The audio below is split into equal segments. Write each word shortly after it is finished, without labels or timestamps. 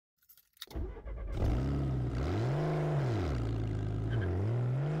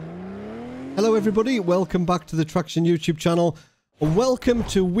Hello everybody, welcome back to the Traxion YouTube channel and welcome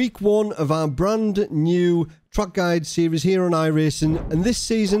to week 1 of our brand new track guide series here on iRacing, and this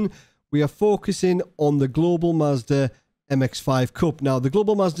season we are focusing on the Global Mazda MX-5 Cup. Now the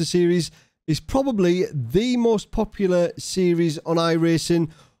Global Mazda series is probably the most popular series on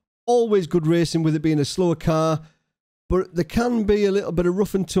iRacing, always good racing with it being a slower car, but there can be a little bit of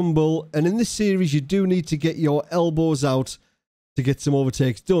rough and tumble, and in this series you do need to get your elbows out to get some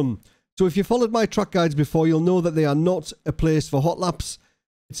overtakes done. So if you followed my track guides before, you'll know that they are not a place for hot laps.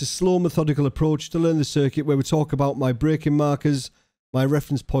 It's a slow, methodical approach to learn the circuit where we talk about my braking markers, my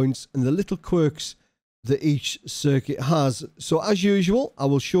reference points, and the little quirks that each circuit has. So as usual, I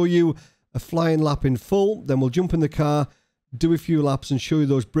will show you a flying lap in full, then we'll jump in the car, do a few laps, and show you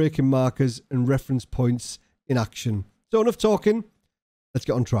those braking markers and reference points in action. So enough talking, let's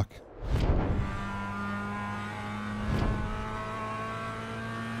get on track.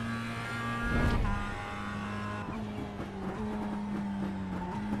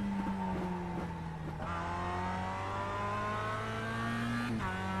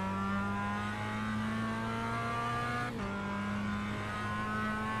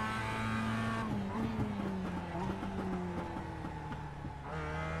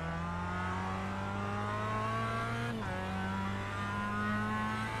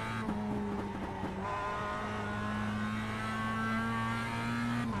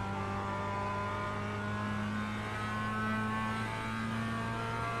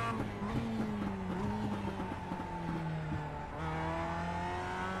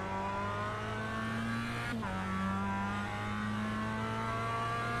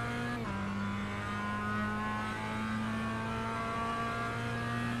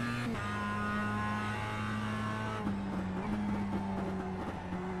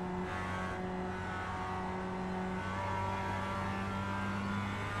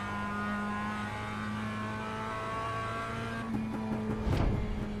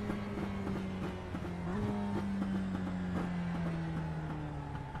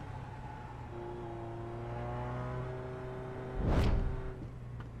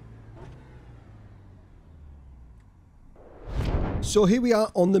 So here we are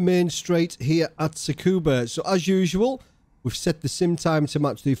on the main straight here at Tsukuba. So as usual, we've set the sim time to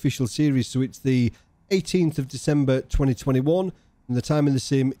match the official series. So it's the 18th of December 2021 and the time in the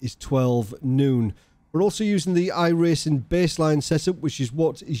sim is 12 noon. We're also using the iRacing baseline setup, which is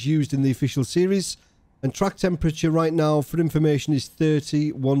what is used in the official series. And track temperature right now, for information, is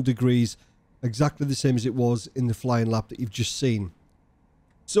 31 degrees. Exactly the same as it was in the flying lap that you've just seen.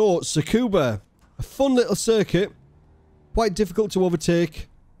 So Tsukuba, a fun little circuit. Quite difficult to overtake,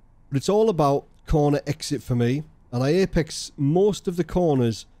 but it's all about corner exit for me, and I apex most of the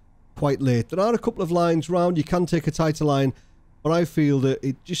corners quite late. There are a couple of lines round, you can take a tighter line, but I feel that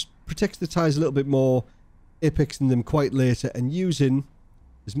it just protects the tyres a little bit more, apexing them quite later and using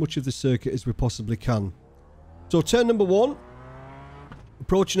as much of the circuit as we possibly can. So turn number 1,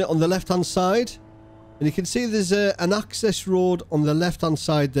 approaching it on the left hand side, and you can see there's an access road on the left hand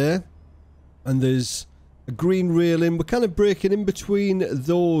side there, and there's a green railing. We're kind of braking in between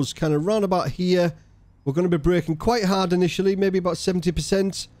those, kind of round about here. We're going to be braking quite hard initially, maybe about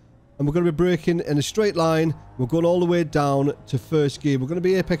 70%, and we're going to be braking in a straight line. We're going all the way down to first gear. We're going to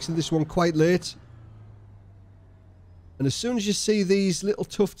be apexing this one quite late, and as soon as you see these little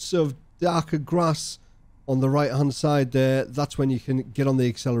tufts of darker grass on the right hand side there, that's when you can get on the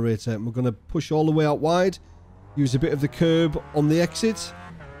accelerator, and we're going to push all the way out wide, use a bit of the curb on the exit,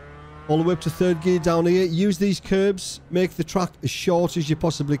 all the way up to third gear down here. Use these curbs, make the track as short as you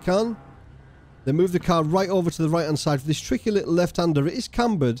possibly can, then move the car right over to the right hand side for this tricky little left-hander. It is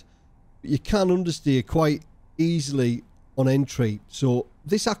cambered, but you can understeer quite easily on entry. So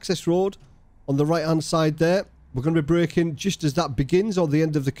this access road on the right hand side there, we're going to be braking just as that begins, or the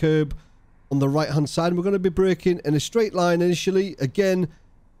end of the curb on the right hand side. We're going to be braking in a straight line initially, again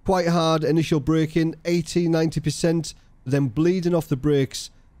quite hard initial braking, 80-90%, then bleeding off the brakes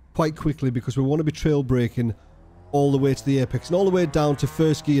quite quickly because we want to be trail braking all the way to the apex and all the way down to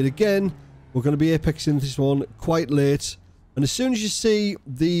first gear again. We're going to be apexing this one quite late, and as soon as you see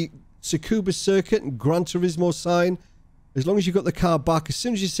the Tsukuba Circuit and Gran Turismo sign, as long as you've got the car back, as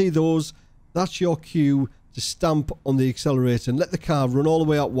soon as you see those, that's your cue to stamp on the accelerator and let the car run all the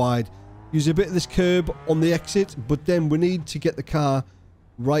way out wide. Use a bit of this curb on the exit, but then we need to get the car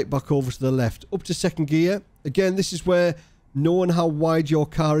right back over to the left up to second gear. Again, this is where knowing how wide your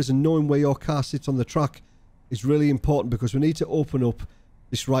car is and knowing where your car sits on the track is really important, because we need to open up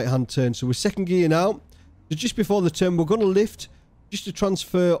this right hand turn. So we're second gear now. So just before the turn, we're going to lift just to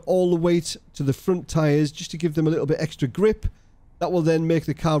transfer all the weight to the front tyres, just to give them a little bit extra grip. That will then make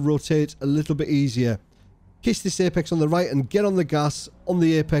the car rotate a little bit easier. Kiss this apex on the right and get on the gas on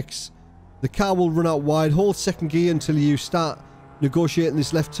the apex. The car will run out wide. Hold second gear until you start negotiating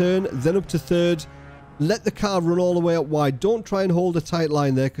this left turn. Then up to third. Let the car run all the way out wide. Don't try and hold a tight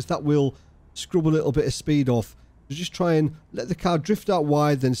line there because that will scrub a little bit of speed off. So just try and let the car drift out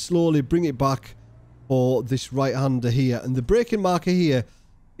wide, then slowly bring it back for this right-hander here. And the braking marker here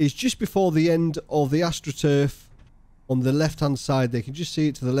is just before the end of the AstroTurf on the left-hand side. They can just see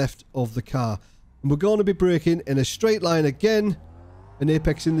it to the left of the car. And we're going to be braking in a straight line again. An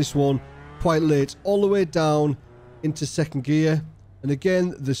apex in this one quite late, all the way down into second gear. And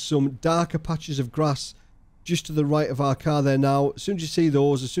again, there's some darker patches of grass just to the right of our car there now. As soon as you see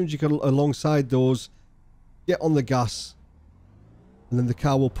those, as soon as you get alongside those, get on the gas. And then the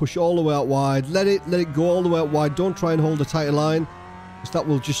car will push all the way out wide. Let it go all the way out wide. Don't try and hold a tighter line, because that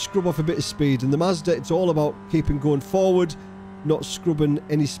will just scrub off a bit of speed. And the Mazda, it's all about keeping going forward, not scrubbing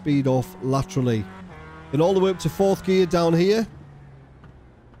any speed off laterally. Then all the way up to fourth gear down here.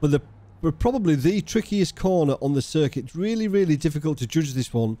 But probably the trickiest corner on the circuit. It's really, really difficult to judge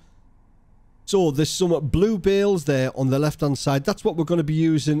this one. So there's some blue bales there on the left-hand side. That's what we're going to be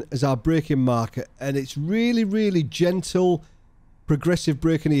using as our braking marker. And it's really, really gentle, progressive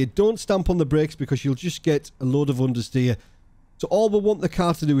braking here. Don't stamp on the brakes because you'll just get a load of understeer. So all we want the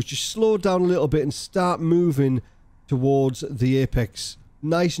car to do is just slow down a little bit and start moving towards the apex.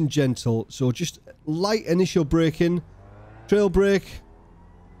 Nice and gentle. So just light initial braking. Trail brake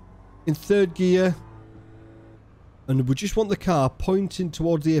in third gear. And we just want the car pointing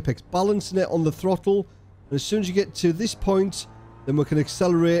towards the apex, balancing it on the throttle. And as soon as you get to this point, then we can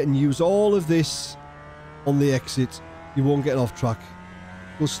accelerate and use all of this on the exit. You won't get off track.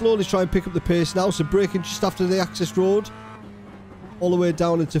 We'll slowly try and pick up the pace now. So braking just after the access road, all the way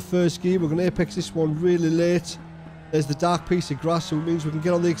down into first gear. We're going to apex this one really late. There's the dark piece of grass, so it means we can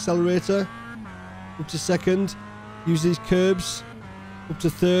get on the accelerator. Up to second. Use these curbs. Up to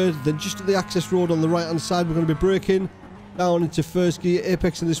third. Then just at the access road on the right hand side, we're going to be braking down into first gear,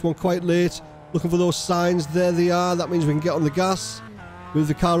 apexing this one quite late. Looking for those signs. There they are. That means we can get on the gas. Move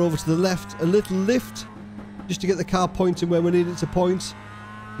the car over to the left. A little lift just to get the car pointing where we need it to point.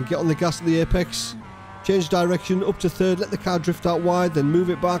 And get on the gas at the apex. Change direction up to third. Let the car drift out wide. Then move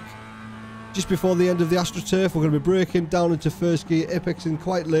it back. Just before the end of the AstroTurf, we're going to be braking down into first gear, apexing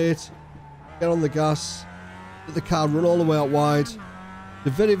quite late. Get on the gas. Let the car run all the way out wide. A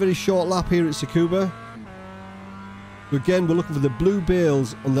very, very short lap here at Tsukuba. So again, we're looking for the blue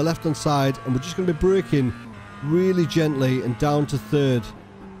bales on the left-hand side, and we're just going to be braking really gently and down to third.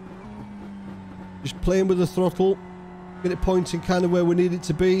 Just playing with the throttle, get it pointing kind of where we need it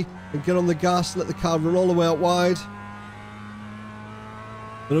to be, and get on the gas, let the car run all the way out wide.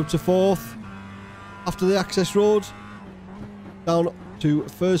 Then up to fourth. After the access road, down to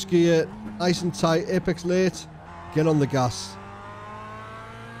first gear, nice and tight, apex late, get on the gas.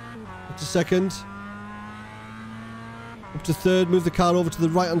 Up to second. Up to third, move the car over to the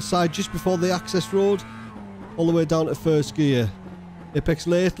right hand side just before the access road, all the way down to first gear. Apex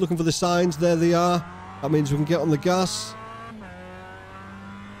late, looking for the signs, there they are. That means we can get on the gas.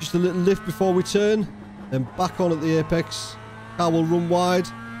 Just a little lift before we turn, then back on at the apex. Car will run wide.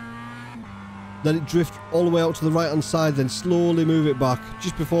 Let it drift all the way out to the right hand side, then slowly move it back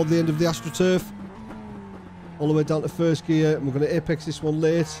just before the end of the AstroTurf. All the way down to first gear, and we're going to apex this one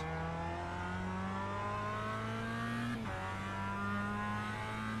late.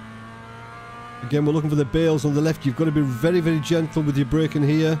 Again, we're looking for the bales on the left. You've got to be very, very gentle with your braking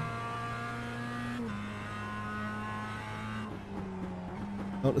here.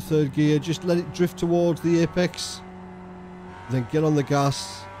 Out to third gear, just let it drift towards the apex. Then get on the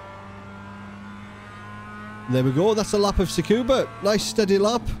gas. And there we go, that's a lap of Tsukuba. Nice steady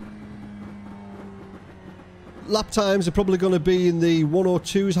lap. Lap times are probably going to be in the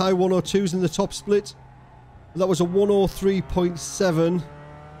 102s, high 102s in the top split. That was a 103.7.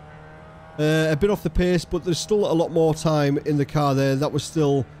 A bit off the pace, but there's still a lot more time in the car there. That was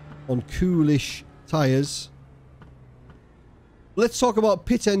still on coolish tyres. Let's talk about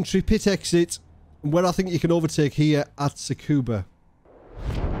pit entry, pit exit, and where I think you can overtake here at Tsukuba.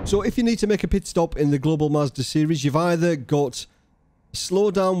 So if you need to make a pit stop in the Global Mazda series, you've either got a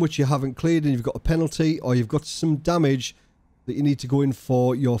slowdown which you haven't cleared and you've got a penalty, or you've got some damage that you need to go in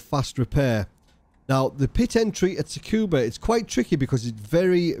for your fast repair. Now, the pit entry at Tsukuba, it's quite tricky because it's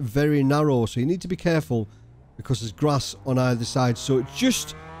very, very narrow. So you need to be careful because there's grass on either side. So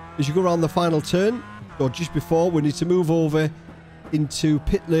just as you go around the final turn, or just before, we need to move over into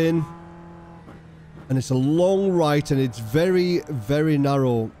pit lane. And it's a long right and it's very, very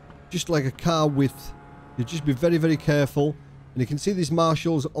narrow. Just like a car width. You just be very, very careful. And you can see these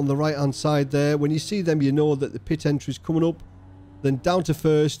marshals on the right hand side there. When you see them, you know that the pit entry is coming up. Then down to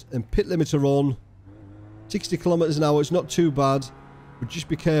first and pit limiter on. 60 kilometers an hour. It's not too bad, but just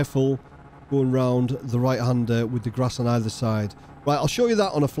be careful going round the right hander with the grass on either side. Right, I'll show you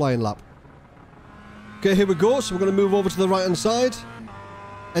that on a flying lap. Okay, here we go. So we're going to move over to the right hand side,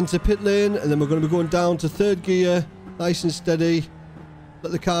 enter pit lane, and then we're going to be going down to third gear, nice and steady.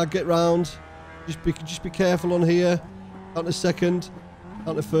 Let the car get round. Just be careful on here. Down to second,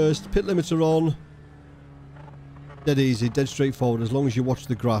 down to first, pit limiter on. Dead easy, dead straightforward, as long as you watch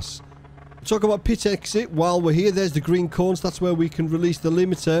the grass. We'll talk about pit exit while we're here. There's the green cones. That's where we can release the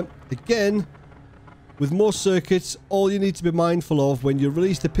limiter. Again, with most circuits, all you need to be mindful of when you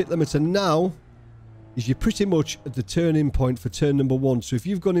release the pit limiter now is you're pretty much at the turn-in point for turn number 1. So if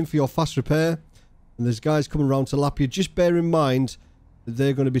you've gone in for your fast repair and there's guys coming around to lap you, just bear in mind that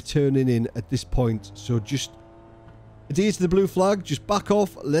they're going to be turning in at this point. So just adhere to the blue flag, just back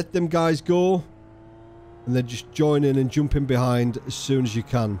off, let them guys go, and then just join in and jump in behind as soon as you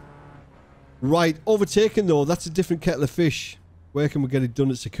can. Right, overtaking though, that's a different kettle of fish. Where can we get it done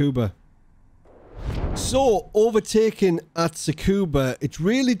at Tsukuba? So, overtaking at Tsukuba, it's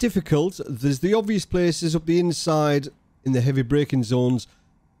really difficult. There's the obvious places up the inside in the heavy braking zones,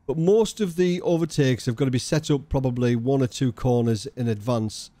 but most of the overtakes have got to be set up probably 1 or 2 corners in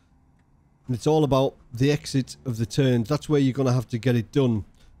advance. And it's all about the exit of the turns. That's where you're going to have to get it done.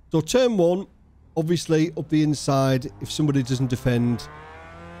 So turn 1, obviously up the inside, if somebody doesn't defend,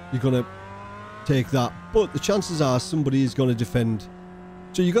 you're going to take that. But the chances are somebody is going to defend.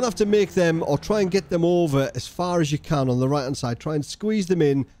 So you're going to have to make them, or try and get them over as far as you can on the right hand side. Try and squeeze them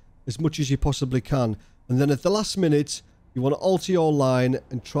in as much as you possibly can. And then at the last minute, you want to alter your line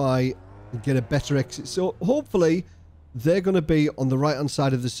and try and get a better exit. So hopefully they're going to be on the right hand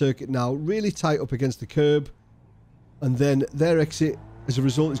side of the circuit now, really tight up against the curb, and then their exit as a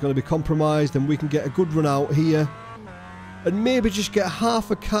result is going to be compromised, and we can get a good run out here and maybe just get half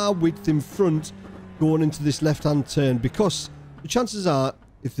a car width in front going into this left hand turn, because the chances are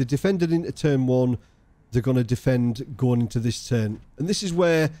if they defended into turn 1, they're going to defend going into this turn, and this is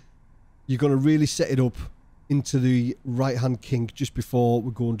where you're going to really set it up into the right hand kink just before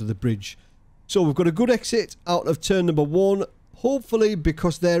we go under the bridge. So we've got a good exit out of turn number 1. Hopefully,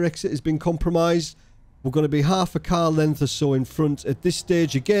 because their exit has been compromised, we're going to be half a car length or so in front. At this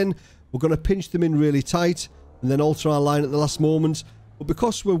stage, again, we're going to pinch them in really tight and then alter our line at the last moment. But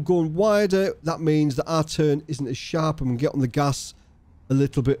because we're going wider, that means that our turn isn't as sharp and we can get on the gas a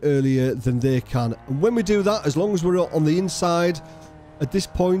little bit earlier than they can. And when we do that, as long as we're on the inside at this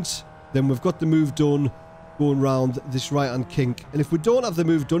point, then we've got the move done going round this right hand kink. And if we don't have the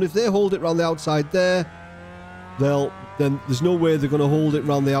move done, if they hold it round the outside there, then there's no way they're going to hold it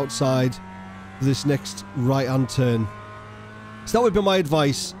round the outside for this next right hand turn. So that would be my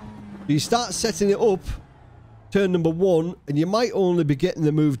advice. You start setting it up turn number 1, and you might only be getting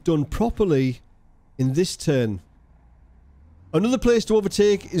the move done properly in this turn. Another place to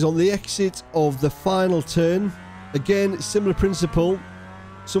overtake is on the exit of the final turn. Again, similar principle.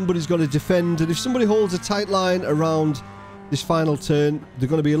 Somebody's got to defend, and if somebody holds a tight line around this final turn, they're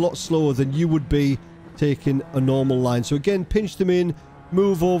going to be a lot slower than you would be taking a normal line. So again, pinch them in,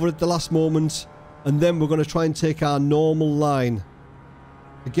 move over at the last moment, and then we're going to try and take our normal line.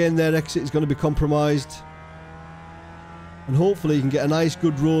 Again, their exit is going to be compromised, and hopefully you can get a nice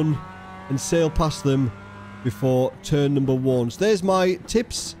good run and sail past them before turn number 1. So there's my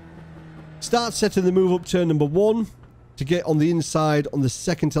tips. Start setting the move up turn number 1 to get on the inside on the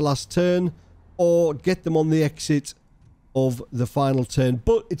second to last turn, or get them on the exit of the final turn.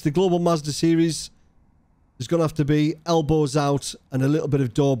 But it's the Global Mazda series. There's going to have to be elbows out and a little bit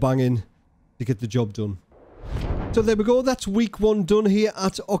of door banging to get the job done. So there we go. That's week 1 done here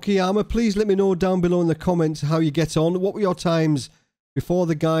at Okayama. Please let me know down below in the comments how you get on. What were your times before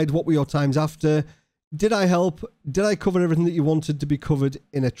the guide? What were your times after? Did I help? Did I cover everything that you wanted to be covered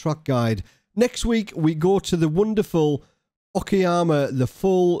in a track guide? Next week, we go to the wonderful Okayama, the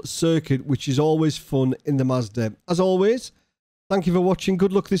full circuit, which is always fun in the Mazda. As always, thank you for watching.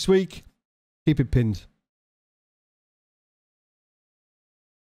 Good luck this week. Keep it pinned.